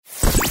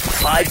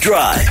5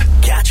 Drive.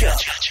 Catch up.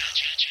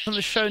 On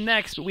the show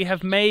next, we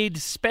have made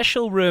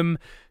special room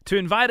to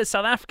invite a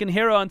South African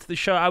hero onto the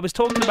show. I was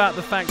talking about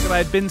the fact that I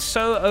had been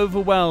so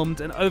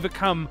overwhelmed and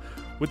overcome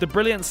with the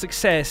brilliant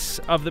success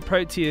of the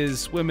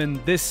Proteas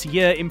Women this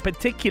year, in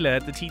particular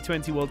at the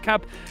T20 World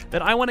Cup,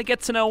 that I want to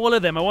get to know all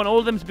of them. I want all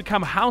of them to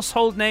become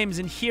household names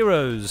and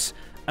heroes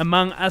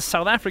among us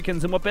South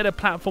Africans. And what better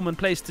platform and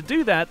place to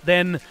do that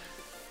than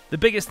the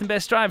biggest and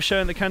best drive show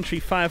in the country,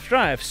 5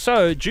 Drive.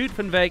 So Jude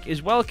van Wyk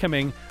is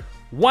welcoming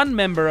one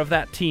member of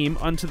that team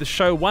onto the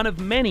show, one of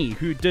many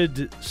who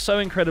did so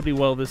incredibly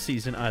well this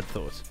season, I'd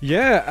thought.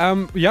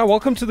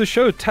 Welcome to the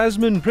show,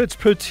 Tazmin Brits,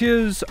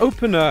 Proteas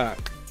opener.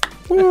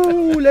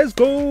 Woo, let's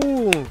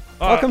go.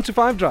 Welcome to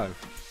 5 Drive.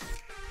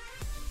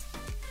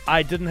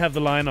 I didn't have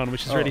the line on,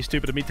 which is really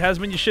stupid of me.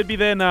 Tasman, you should be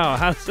there now.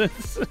 How's it?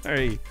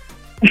 Sorry.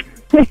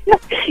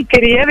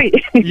 Can you hear me?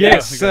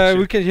 Yes,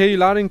 we can hear you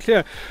loud and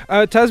clear.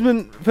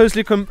 Tazmin,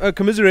 firstly,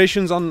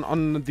 commiserations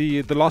on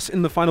the loss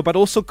in the final, but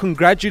also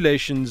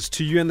congratulations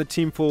to you and the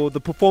team for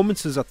the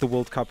performances at the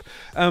World Cup.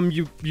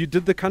 You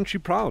did the country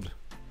proud.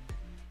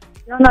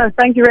 No,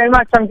 thank you very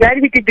much. I'm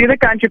glad we could do the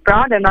country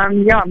proud, and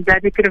I'm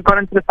glad we could have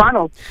gotten to the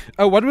finals.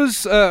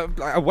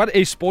 What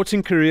a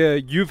sporting career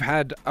you've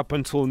had up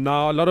until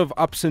now. A lot of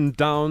ups and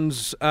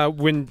downs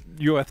when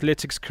your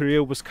athletics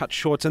career was cut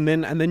short, and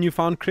then you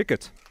found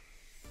cricket.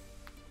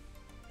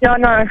 Yeah,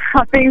 no,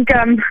 I think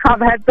I've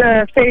had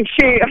the fair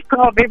share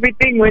of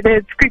everything, whether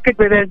it's cricket,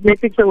 whether it's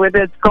athletics, or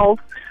whether it's golf.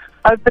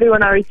 Hopefully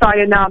when I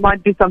retire now, I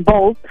might do some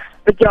bowls.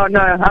 But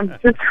I'm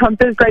just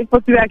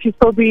grateful to actually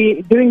still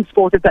be doing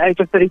sport at the age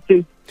of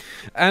 32.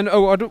 And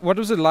what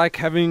was it like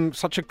having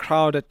such a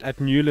crowd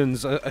at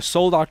Newlands, a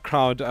sold-out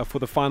crowd for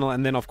the final,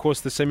 and then, of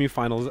course, the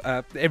semi-finals?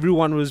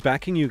 Everyone was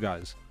backing you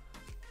guys.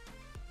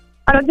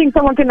 I don't think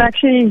someone can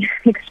actually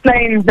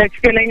explain that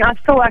feeling. I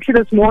still actually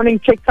this morning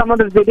checked some of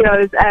the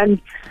videos, and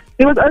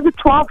there was over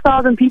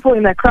 12,000 people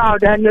in that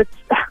crowd, and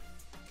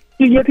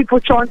you hear people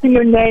chanting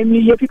your name,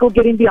 you hear people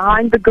getting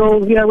behind the goal,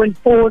 when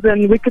fours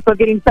and wickets are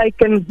getting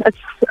taken.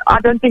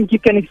 I don't think you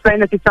can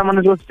explain it to someone.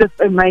 It was just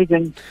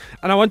amazing.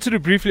 And I wanted to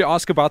briefly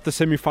ask about the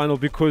semi-final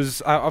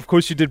because, of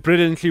course, you did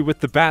brilliantly with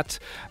the bat,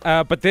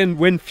 but then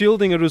when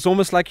fielding, it was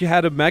almost like you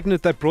had a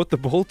magnet that brought the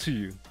ball to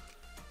you.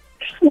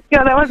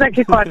 Yeah, that was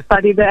actually quite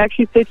funny. They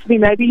actually said to me,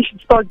 maybe you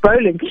should start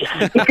bowling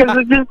because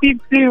it just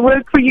seems to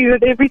work for you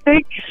and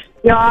everything.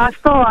 Yeah,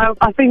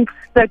 I think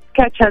that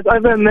catch has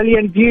over 1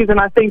 million views, and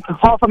I think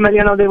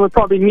 500,000 of them were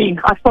probably me.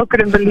 I still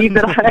couldn't believe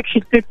that I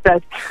actually took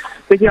that.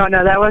 But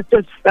that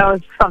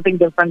was something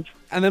different.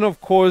 And then,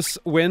 of course,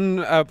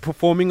 when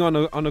performing on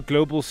a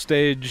global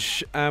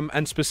stage,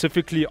 and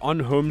specifically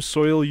on home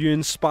soil, you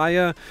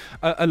inspire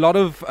a lot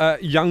of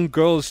young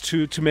girls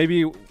to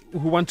maybe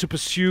who want to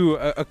pursue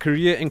a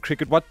career in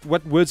cricket.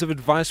 What words of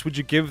advice would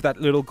you give that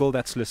little girl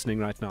that's listening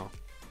right now?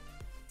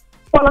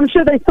 Well, I'm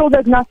sure they saw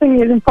that nothing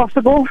is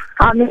impossible.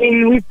 I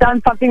mean, we've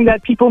done something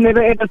that people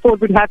never ever thought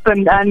would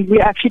happen, and we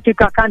actually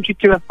took our country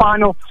to a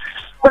final.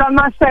 But I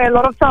must say, a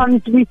lot of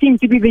times we seem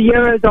to be the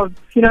heroes of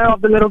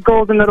the little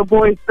girls and little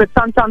boys, but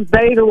sometimes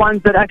they're the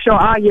ones that actually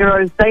are our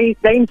heroes. They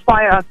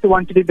inspire us to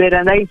want to do better,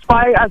 and they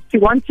inspire us to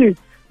want to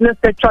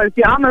lift that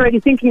trophy. I'm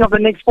already thinking of the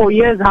next 4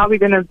 years, how we're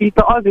going to beat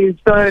the Aussies.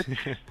 So,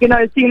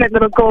 seeing that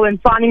little girl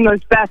and finding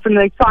those bats and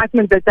the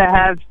excitement that they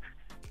have,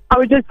 I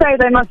would just say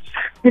they must,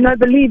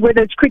 believe,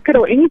 whether it's cricket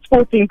or any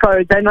sporting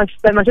code, they must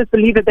just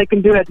believe that they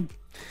can do it.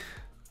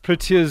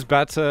 Proteas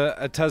batter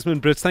Tazmin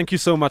Brits, thank you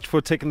so much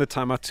for taking the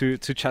time out to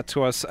chat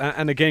to us.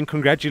 And again,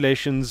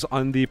 congratulations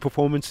on the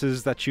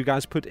performances that you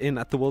guys put in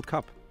at the World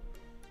Cup.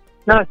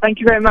 No, thank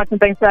you very much, and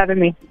thanks for having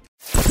me.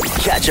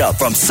 Catch up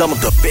from some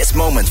of the best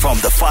moments from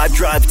the 5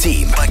 Drive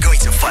team by going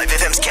to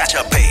 5FM's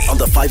catch-up page on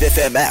the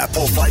 5FM app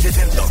or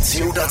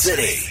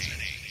 5FM.co.za.